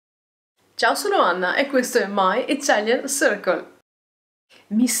Ciao, sono Anna e questo è My Italian Circle.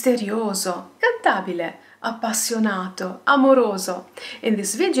 Misterioso, cantabile, appassionato, amoroso. In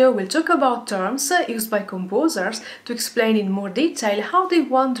this video we'll talk about terms used by composers to explain in more detail how they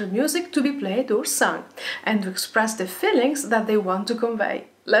want their music to be played or sung, and to express the feelings that they want to convey.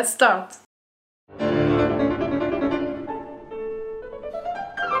 Let's start!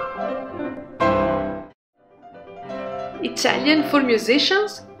 Italian for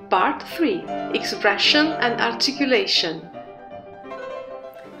musicians, Part 3. Expression and articulation.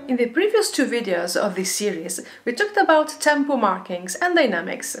 In the previous two videos of this series, we talked about tempo markings and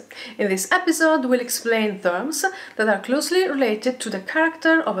dynamics. In this episode, we'll explain terms that are closely related to the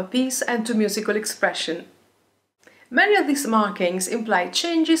character of a piece and to musical expression. Many of these markings imply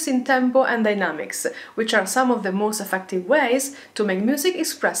changes in tempo and dynamics, which are some of the most effective ways to make music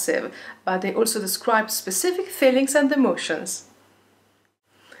expressive, but they also describe specific feelings and emotions.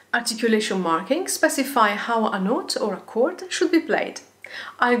 Articulation markings specify how a note or a chord should be played.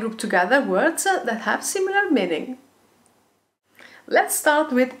 I group together words that have similar meaning. Let's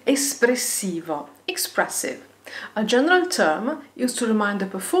start with espressivo, expressive, a general term used to remind the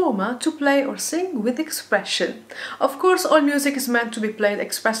performer to play or sing with expression. Of course, all music is meant to be played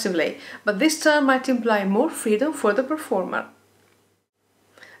expressively, but this term might imply more freedom for the performer.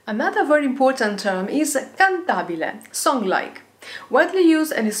 Another very important term is cantabile, song-like. Widely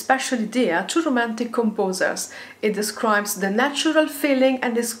used and especially dear to romantic composers, it describes the natural feeling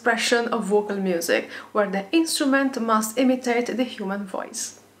and expression of vocal music, where the instrument must imitate the human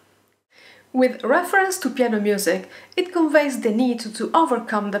voice. With reference to piano music, it conveys the need to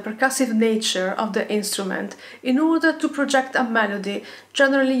overcome the percussive nature of the instrument in order to project a melody,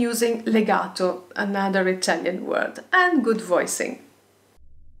 generally using legato, another Italian word, and good voicing.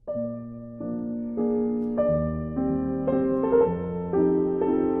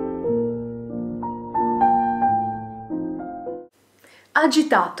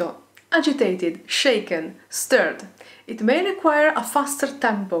 Agitato, agitated, shaken, stirred. It may require a faster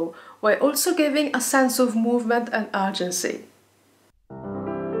tempo, while also giving a sense of movement and urgency.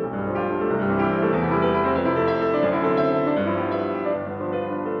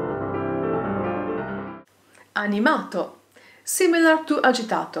 Animato, similar to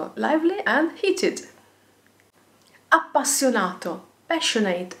agitato, lively and heated. Appassionato,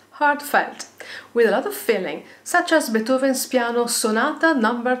 passionate, heartfelt, with a lot of feeling, such as Beethoven's piano Sonata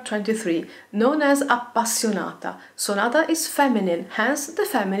No. 23, known as appassionata. Sonata is feminine, hence the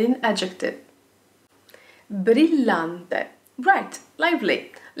feminine adjective. Brillante, bright,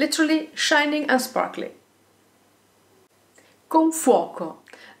 lively, literally shining and sparkly. Con fuoco,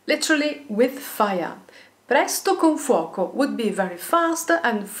 literally with fire. Presto con fuoco would be very fast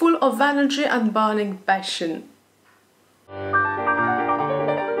and full of energy and burning passion.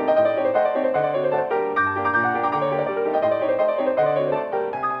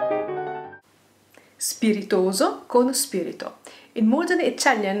 Spiritoso con spirito. In modern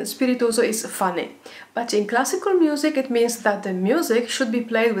Italian, spiritoso is funny, but in classical music it means that the music should be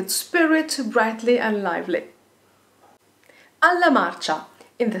played with spirit, brightly and lively. Alla marcia,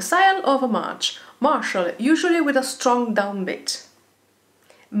 in the style of a march, martial, usually with a strong downbeat.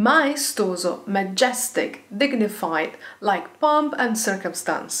 Maestoso, majestic, dignified, like pomp and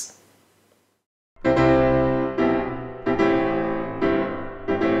circumstance.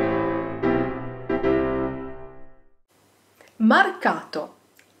 Marcato,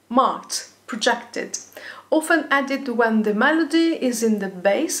 marked, projected, often added when the melody is in the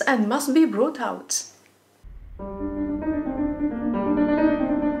bass and must be brought out.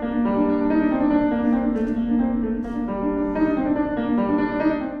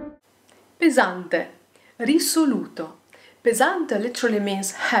 Pesante, risoluto. Pesante literally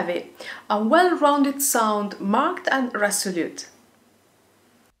means heavy, a well-rounded sound, marked and resolute.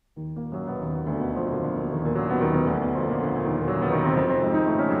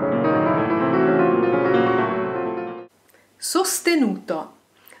 Sostenuto,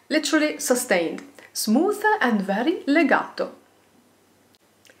 literally sustained, smooth and very legato.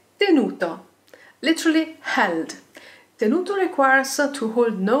 Tenuto, literally held. Tenuto requires to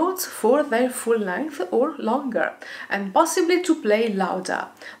hold notes for their full length or longer, and possibly to play louder,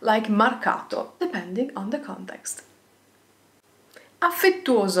 like marcato, depending on the context.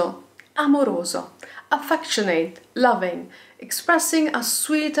 Affettuoso, amoroso, affectionate, loving, expressing a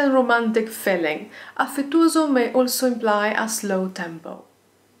sweet and romantic feeling. Affettuoso may also imply a slow tempo.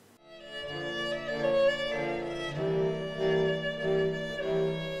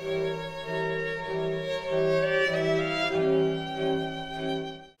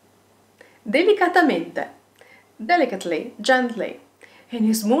 Delicatamente, delicately, gently. In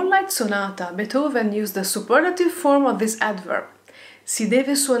his Moonlight Sonata, Beethoven used the superlative form of this adverb. Si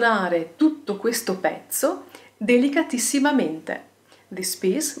deve suonare tutto questo pezzo delicatissimamente. This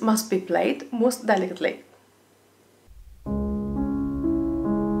piece must be played most delicately.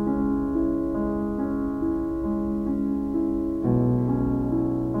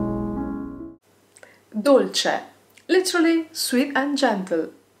 Dolce, literally sweet and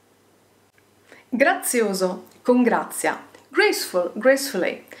gentle. Grazioso, con grazia. Graceful,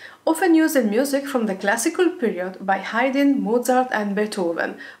 gracefully. Often used in music from the classical period by Haydn, Mozart and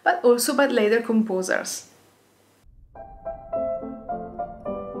Beethoven, but also by later composers.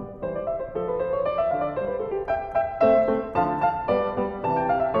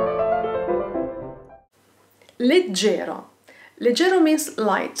 Leggero. Leggero means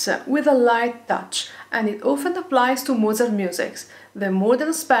light, with a light touch, and it often applies to Mozart music. The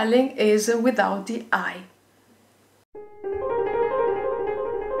modern spelling is without the I.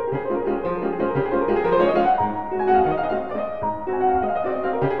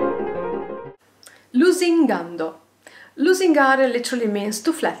 Lusingando. Lusingare literally means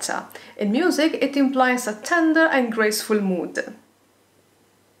to flatter. In music, it implies a tender and graceful mood.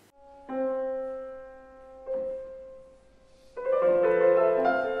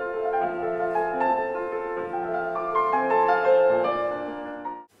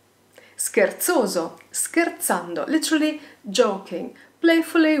 Scherzoso, scherzando, literally joking,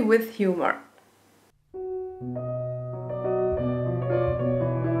 playfully with humor.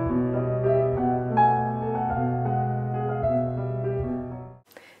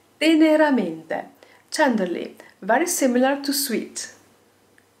 Teneramente, tenderly, very similar to sweet.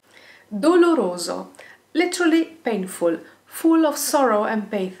 Doloroso, literally painful, full of sorrow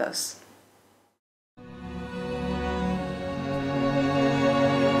and pathos.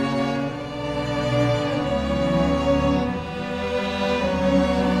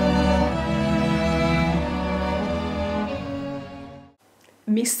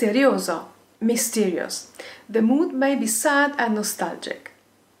 Misterioso, mysterious. The mood may be sad and nostalgic.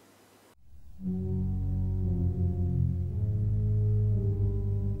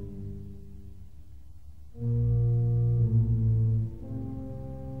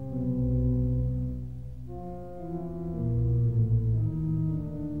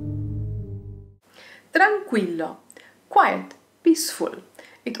 Tranquillo, quiet, peaceful.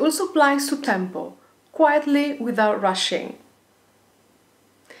 It also applies to tempo, quietly without rushing.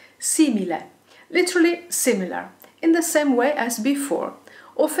 Simile, literally similar, in the same way as before,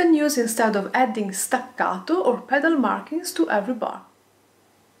 often used instead of adding staccato or pedal markings to every bar.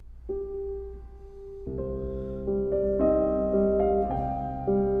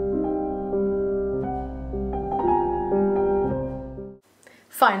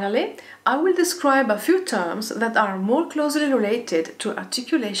 Finally, I will describe a few terms that are more closely related to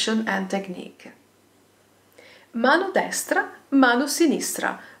articulation and technique. Mano destra, mano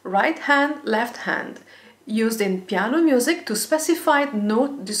sinistra, right hand, left hand, used in piano music to specify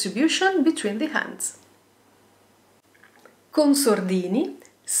note distribution between the hands. Con sordini,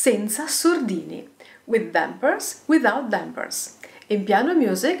 senza sordini, with dampers, without dampers. In piano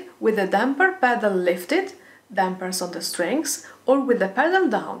music, with the damper pedal lifted, dampers on the strings, or with the pedal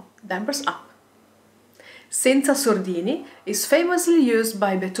down, dampers up. Senza sordini is famously used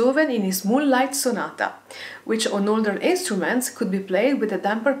by Beethoven in his Moonlight Sonata, which on older instruments could be played with the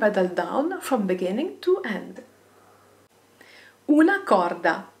damper pedal down from beginning to end. Una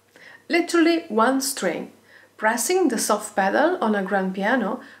corda, literally one string. Pressing the soft pedal on a grand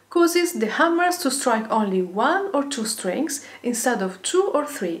piano causes the hammers to strike only one or two strings instead of two or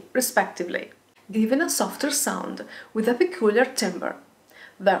three, respectively, giving a softer sound with a peculiar timbre.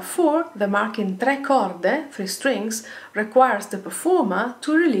 Therefore, the marking tre corde, 3 strings, requires the performer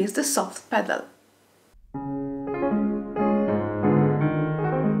to release the soft pedal.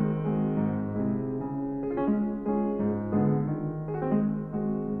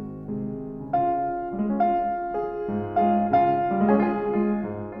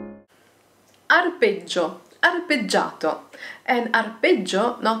 Arpeggio, arpeggiato. An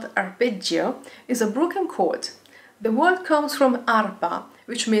arpeggio, not arpeggio, is a broken chord. The word comes from arpa,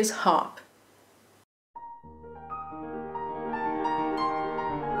 which means harp.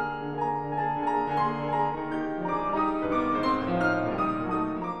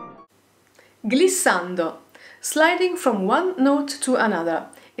 Glissando, sliding from one note to another.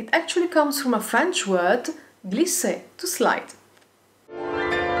 It actually comes from a French word, glisser, to slide.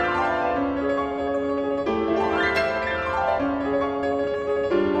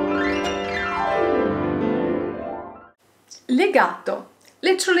 Legato,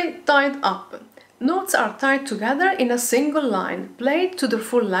 literally tied up. Notes are tied together in a single line, played to their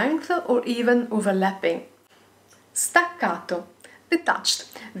full length or even overlapping. Staccato, detached,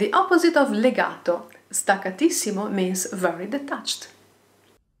 the opposite of legato. Staccatissimo means very detached.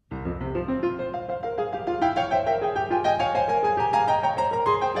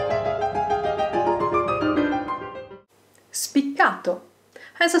 Spiccato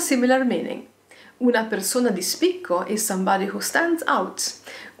has a similar meaning. Una persona di spicco is somebody who stands out.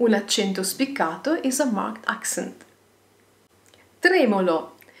 Un accento spiccato is a marked accent.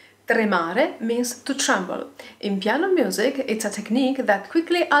 Tremolo. Tremare means to tremble. In piano music, it's a technique that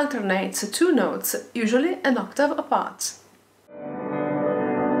quickly alternates two notes, usually an octave apart.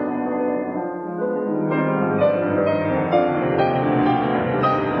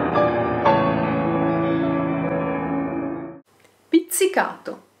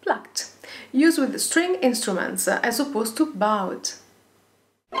 Pizzicato, plucked, used with string instruments as opposed to bowed.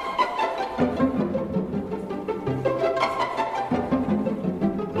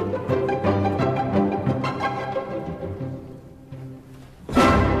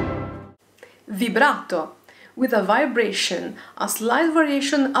 Vibrato, with a vibration, a slight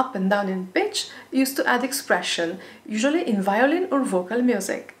variation up and down in pitch used to add expression, usually in violin or vocal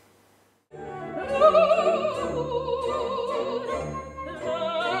music.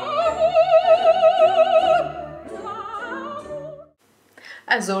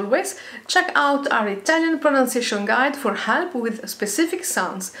 As always, check out our Italian pronunciation guide for help with specific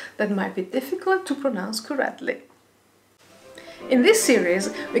sounds that might be difficult to pronounce correctly. In this series,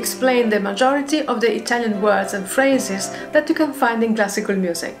 we explain the majority of the Italian words and phrases that you can find in classical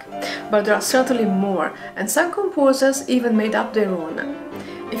music, but there are certainly more, and some composers even made up their own.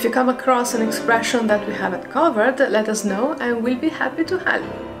 If you come across an expression that we haven't covered, let us know and we'll be happy to help.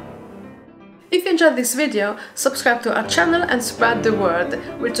 If you enjoyed this video, subscribe to our channel and spread the word.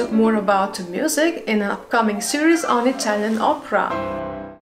 We'll talk more about music in an upcoming series on Italian opera.